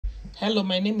Hello,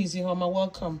 my name is Ihoma.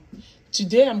 Welcome.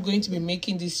 Today I'm going to be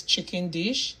making this chicken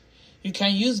dish. You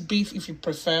can use beef if you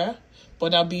prefer,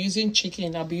 but I'll be using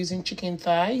chicken. I'll be using chicken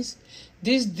thighs.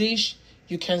 This dish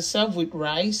you can serve with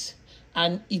rice,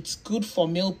 and it's good for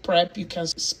meal prep. You can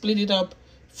split it up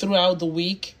throughout the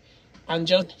week and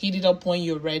just heat it up when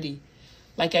you're ready.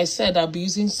 Like I said, I'll be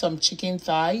using some chicken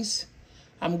thighs.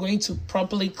 I'm going to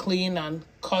properly clean and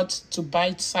cut to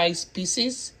bite-sized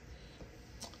pieces.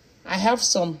 I have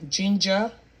some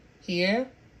ginger here,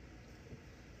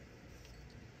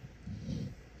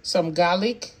 some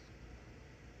garlic.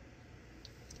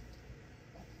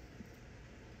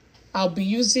 I'll be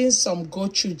using some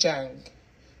gochujang.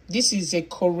 This is a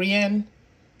Korean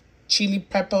chili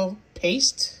pepper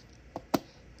paste.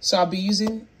 So I'll be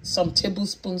using some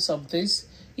tablespoons of this.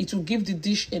 It will give the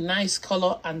dish a nice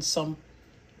color and some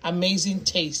amazing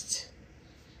taste.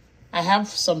 I have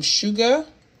some sugar.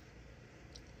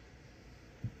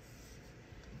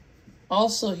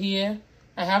 Also here,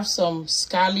 I have some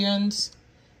scallions,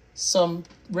 some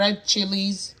red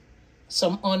chilies,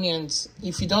 some onions.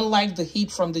 If you don't like the heat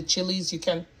from the chilies, you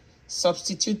can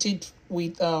substitute it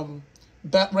with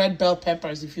red bell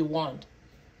peppers if you want.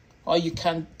 Or you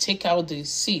can take out the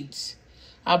seeds.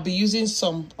 I'll be using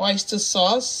some oyster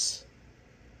sauce,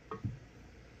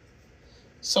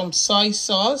 some soy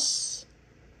sauce,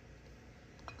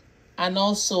 and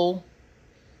also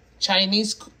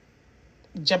Japanese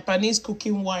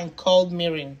cooking wine called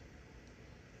mirin.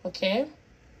 Okay?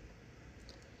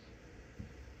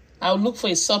 I'll look for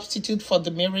a substitute for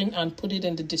the mirin and put it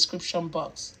in the description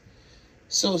box.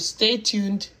 So stay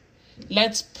tuned.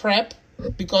 Let's prep,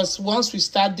 because once we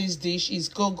start this dish, it's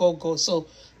go, go, go. So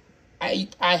I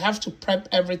have to prep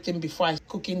everything before I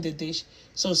cook in the dish.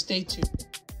 So stay tuned.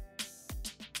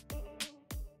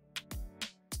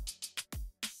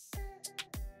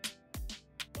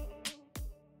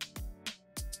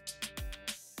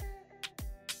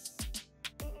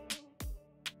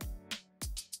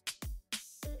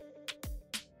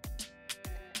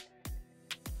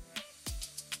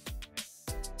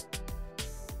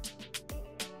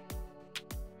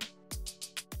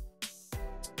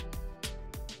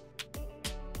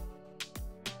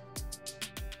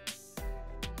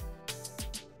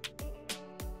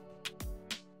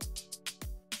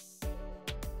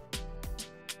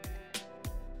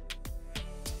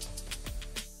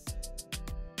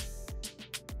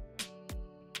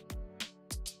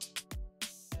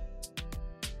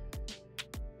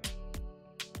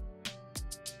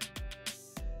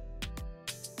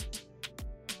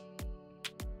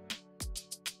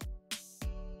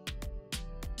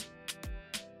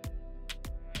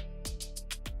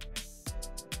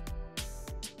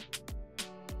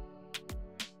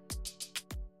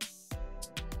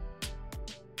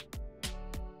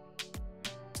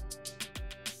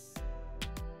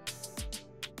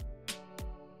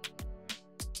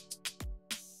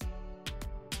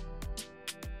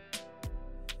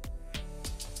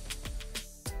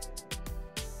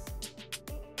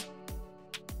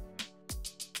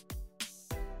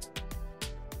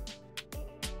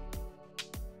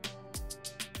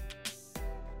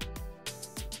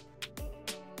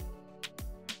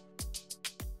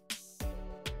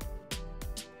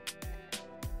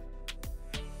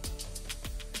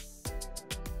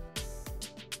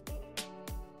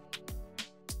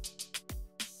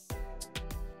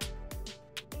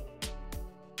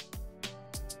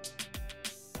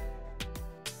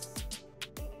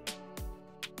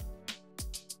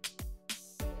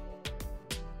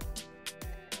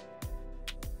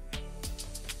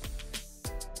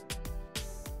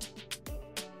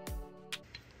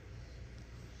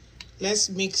 Let's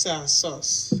mix our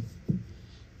sauce.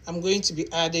 I'm going to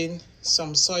be adding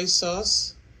some soy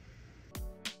sauce.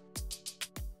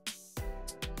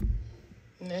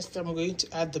 Next, I'm going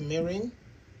to add the mirin.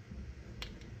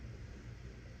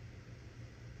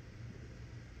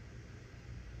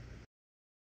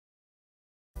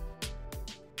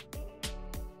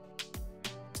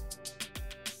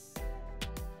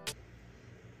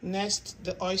 Next,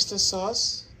 the oyster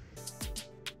sauce.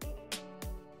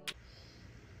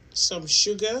 Some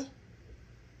sugar,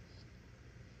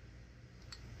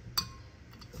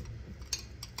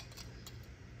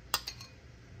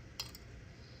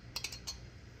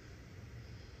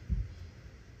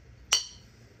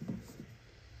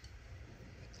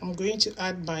 I'm going to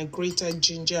add my grated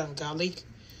ginger and garlic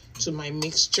to my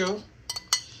mixture.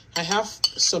 I have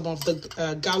some of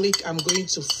the garlic I'm going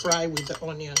to fry with the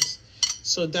onions,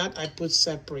 so that I put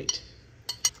separate.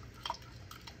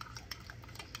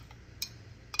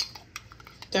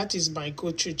 That is my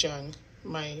gochujang,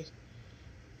 my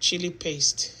chili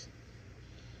paste.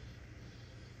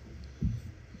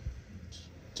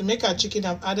 To make our chicken,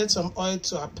 I've added some oil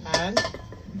to our pan.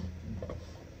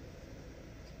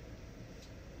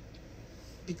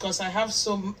 Because I have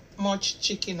so much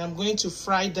chicken, I'm going to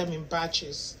fry them in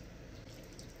batches.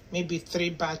 Maybe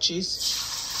 3 batches.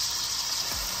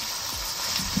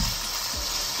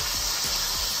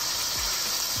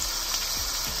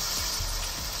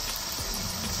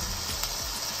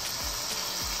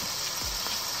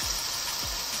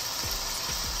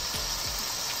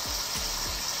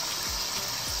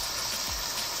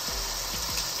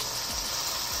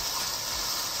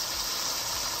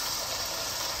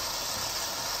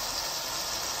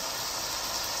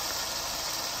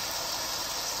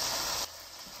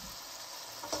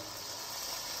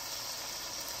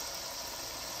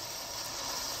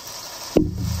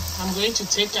 I'm going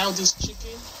to take out this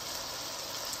chicken.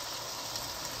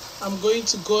 I'm going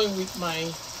to go in with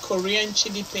my Korean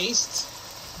chili paste.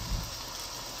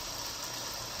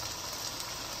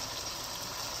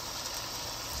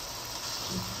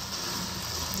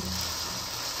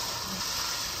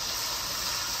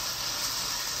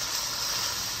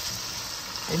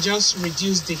 And just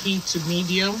reduce the heat to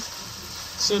medium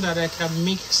so that I can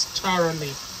mix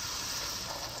thoroughly.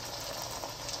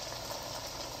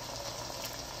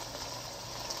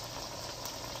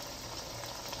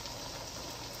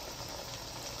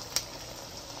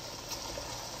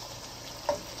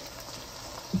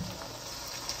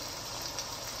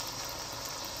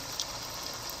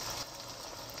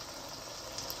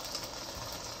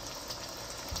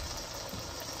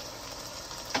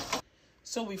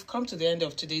 So we've come to the end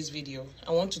of today's video.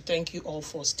 I want to thank you all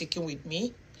for sticking with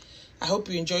me. I hope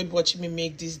you enjoyed watching me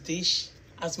make this dish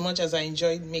as much as I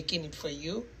enjoyed making it for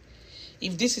you.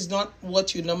 If this is not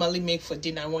what you normally make for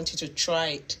dinner, I want you to try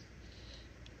it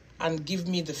and give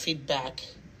me the feedback.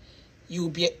 You'll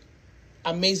be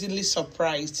amazingly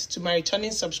surprised. To my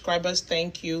returning subscribers,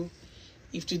 thank you.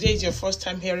 If today is your first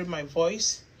time hearing my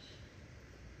voice,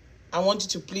 I want you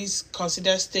to please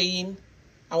consider staying.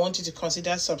 I want you to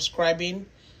consider subscribing.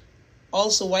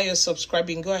 Also, while you're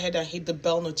subscribing, go ahead and hit the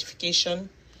bell notification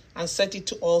and set it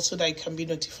to all so that you can be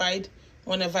notified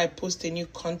whenever I post a new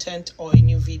content or a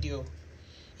new video.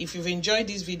 If you've enjoyed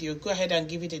this video, go ahead and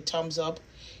give it a thumbs up.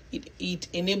 It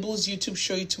enables YouTube to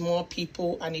show it to more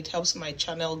people and it helps my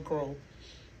channel grow.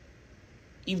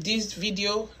 If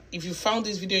you found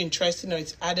this video interesting or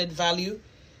it's added value,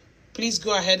 please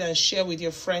go ahead and share with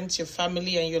your friends, your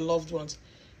family, and your loved ones.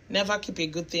 Never keep a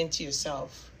good thing to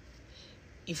yourself.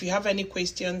 If you have any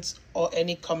questions or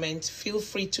any comments, feel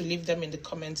free to leave them in the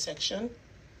comment section.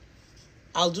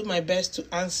 I'll do my best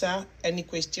to answer any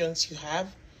questions you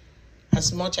have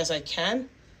as much as I can.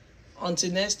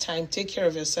 Until next time, take care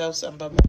of yourselves and bye-bye.